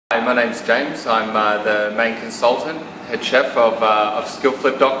Hi, my name's James. I'm the main consultant, head chef of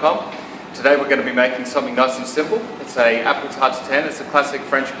skillflip.com. Today we're going to be making something nice and simple. It's a apple tarte tatin. It's a classic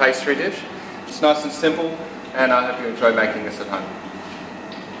French pastry dish. Just nice and simple, and I hope you enjoy making this at home.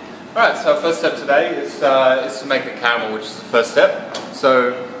 Alright, so our first step today is to make the caramel, which is the first step.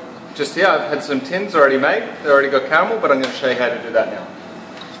 So just here I've had some tins already made. They've already got caramel, but I'm going to show you how to do that now.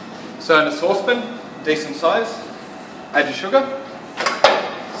 So in a saucepan, decent size, add your sugar.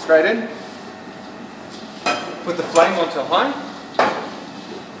 Straight in, put the flame onto high,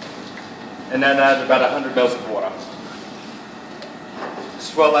 and then add about 100 ml of water.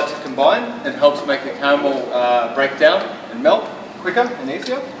 Swirl that to combine. It helps make the caramel break down and melt quicker and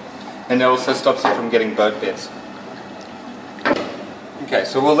easier, and it also stops it from getting burnt bits. Okay,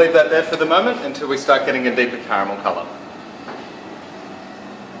 so we'll leave that there for the moment until we start getting a deeper caramel colour.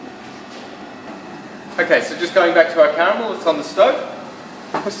 Okay, so just going back to our caramel, it's on the stove.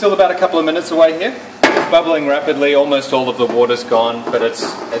 We're still about a couple of minutes away here. It's bubbling rapidly, almost all of the water's gone, but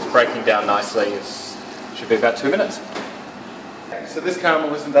it's breaking down nicely. It should be about 2 minutes. Okay, so this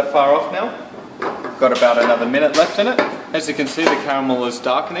caramel isn't that far off now. We've got about another minute left in it. As you can see, the caramel is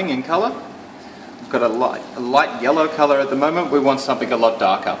darkening in colour. We've got a light yellow colour at the moment. We want something a lot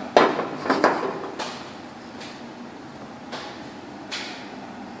darker.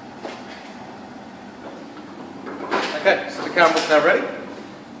 Okay, so the caramel's now ready.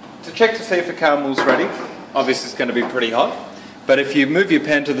 To check to see if the caramel's ready, obviously it's going to be pretty hot, but if you move your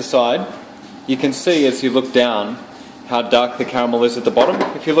pan to the side, you can see as you look down how dark the caramel is at the bottom.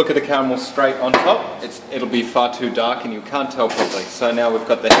 If you look at the caramel straight on top, it'll be far too dark and you can't tell properly. So now we've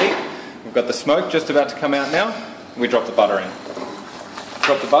got the heat, we've got the smoke just about to come out now, and we drop the butter in.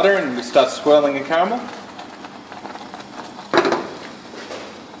 Drop the butter in and we start swirling the caramel.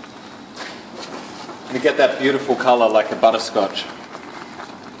 And we get that beautiful colour like a butterscotch.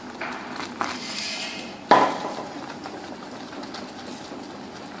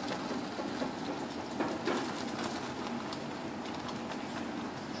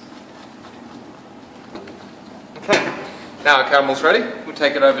 Okay, now our caramel's ready. We'll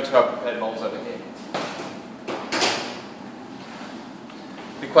take it over to our prepared molds over here.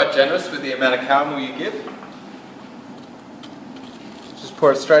 Be quite generous with the amount of caramel you give. Just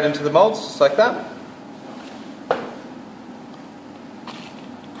pour it straight into the molds, just like that.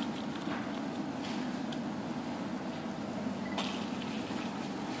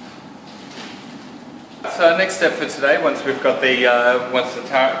 So our next step for today, once we've got once the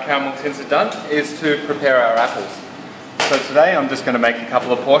caramel tins are done, is to prepare our apples. So today I'm just going to make a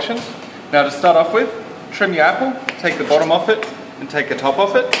couple of portions. Now to start off with, trim your apple, take the bottom off it and take the top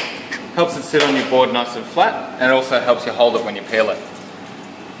off it. Helps it sit on your board nice and flat, and it also helps you hold it when you peel it.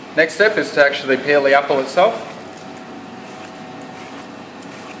 Next step is to actually peel the apple itself.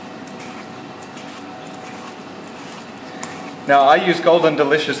 Now I use Golden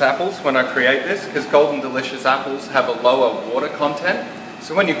Delicious apples when I create this, because Golden Delicious apples have a lower water content,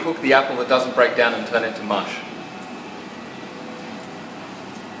 so when you cook the apple it doesn't break down and turn into mush.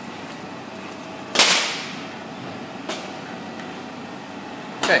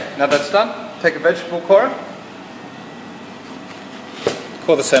 Okay, now that's done, take a vegetable corer,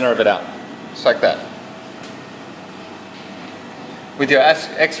 core the centre of it out, just like that. With your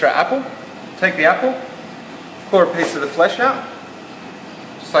extra apple, take the apple, core a piece of the flesh out,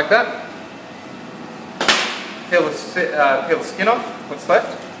 just like that. Peel the skin off, what's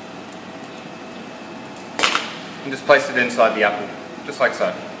left, and just place it inside the apple, just like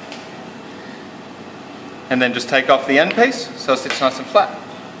so. And then just take off the end piece so it sits nice and flat.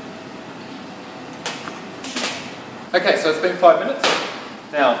 Okay, so it's been 5 minutes.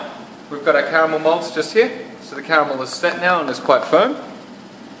 Now, we've got our caramel molds just here, so the caramel is set now and is quite firm.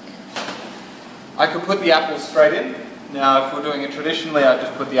 I could put the apple straight in. Now if we're doing it traditionally, I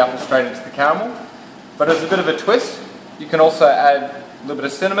just put the apple straight into the caramel. But as a bit of a twist, you can also add a little bit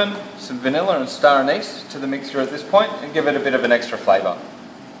of cinnamon, some vanilla and star anise to the mixture at this point and give it a bit of an extra flavour.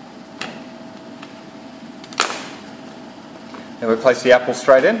 Then we place the apple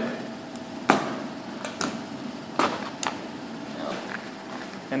straight in.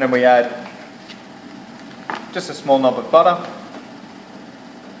 And then we add just a small knob of butter.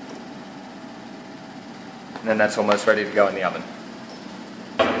 And then that's almost ready to go in the oven.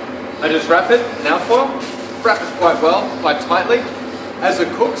 I just wrap it now wrap it quite well, quite tightly. As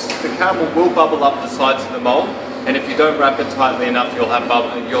it cooks, the caramel will bubble up the sides of the mold, and if you don't wrap it tightly enough, you'll have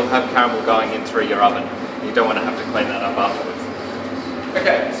caramel going in through your oven. You don't want to have to clean that up afterwards.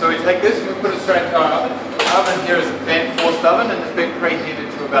 Okay, so we take this and we put it straight into our oven. Our oven here is a fan-forced oven and it's been preheated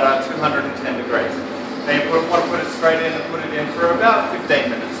to about 210 degrees. Then you want to put it straight in and put it in for about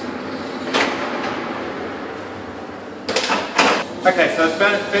 15 minutes. Okay, so it's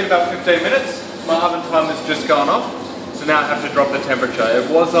been about 15 minutes. My oven timer's just gone off, so now I have to drop the temperature. It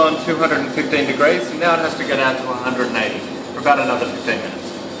was on 215 degrees, and now it has to go down to 180 for about another 15 minutes.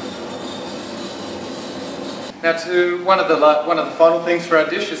 Now, one of the final things for our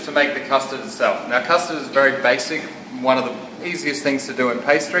dish is to make the custard itself. Now, custard is very basic, one of the easiest things to do in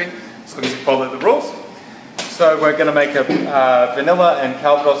pastry, as long as you follow the rules. So we're going to make a vanilla and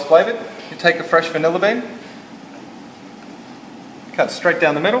Calvados flavoured. You take a fresh vanilla bean, cut straight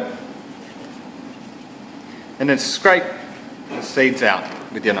down the middle, and then scrape the seeds out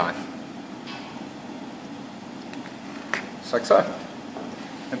with your knife. Just like so.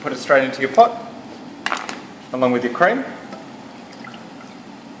 And put it straight into your pot, along with your cream,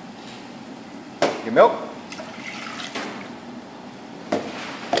 your milk,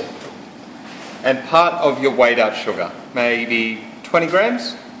 and part of your weighed out sugar, maybe 20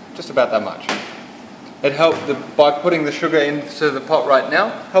 grams, just about that much. It helps, by putting the sugar into the pot right now,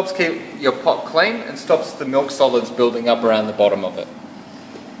 helps keep your pot clean and stops the milk solids building up around the bottom of it.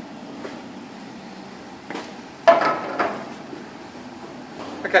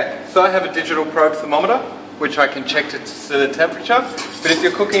 Okay, so I have a digital probe thermometer, which I can check to the temperature, but if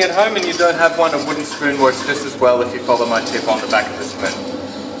you're cooking at home and you don't have one, a wooden spoon works just as well if you follow my tip on the back of the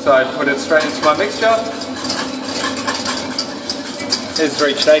spoon. So I put it straight into my mixture. It's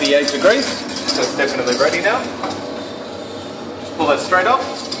reached 88 degrees. So it's definitely ready now. Just pull that straight off.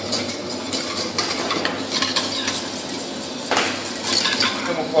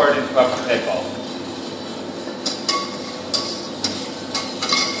 And we'll pour it into our prepared bowl.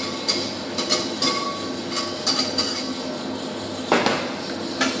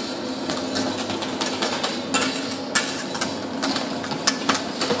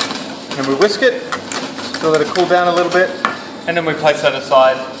 And we whisk it, so let it cool down a little bit, and then we place that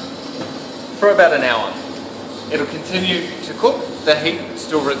aside for about an hour. It'll continue to cook. The heat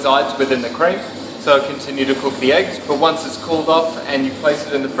still resides within the cream, so it'll continue to cook the eggs, but once it's cooled off and you place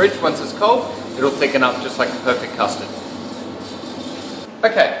it in the fridge, once it's cold, it'll thicken up just like a perfect custard.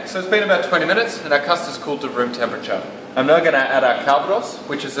 Okay, so it's been about 20 minutes and our custard's cooled to room temperature. I'm now going to add our Calvados,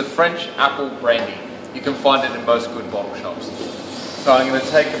 which is a French apple brandy. You can find it in most good bottle shops. So I'm going to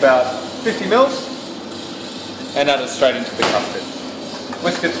take about 50 mils and add it straight into the custard.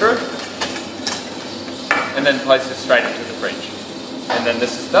 Whisk it through, and then place it straight into the fridge. And then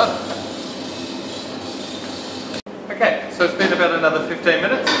this is done. Okay, so it's been about another 15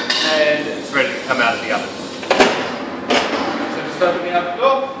 minutes and it's ready to come out of the oven. So just open the oven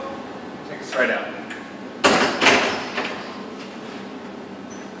door, take it straight out.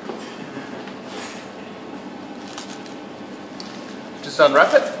 Just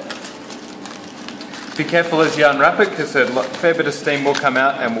unwrap it. Be careful as you unwrap it because a fair bit of steam will come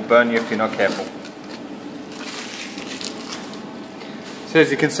out and will burn you if you're not careful. So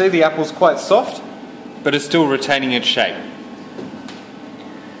as you can see, the apple's quite soft, but it's still retaining its shape.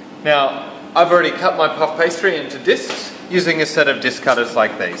 Now, I've already cut my puff pastry into discs using a set of disc cutters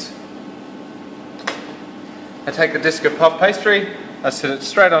like these. I take the disc of puff pastry, I sit it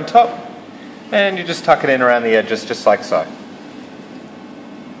straight on top, and you just tuck it in around the edges just like so.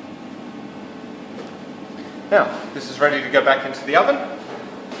 Now, this is ready to go back into the oven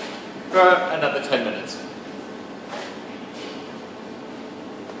for another 10 minutes.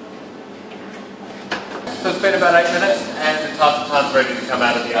 So it's been about 8 minutes and the tarte's ready to come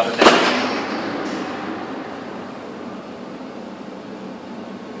out of the oven now.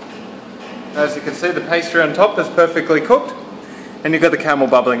 As you can see, the pastry on top is perfectly cooked and you've got the caramel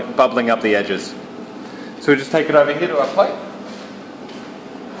bubbling up the edges. So we just take it over here to our plate.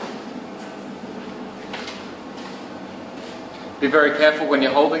 Be very careful when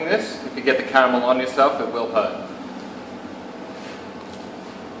you're holding this. If you get the caramel on yourself, it will hurt.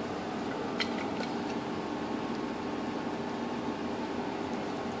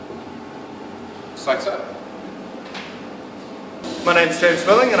 Just like so. My name's James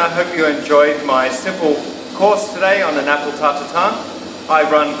Willing and I hope you enjoyed my simple course today on an apple tarte tatin. I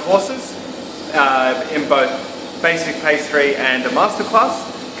run courses in both basic pastry and a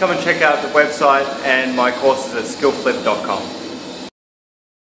masterclass. Come and check out the website and my courses at skillflip.com.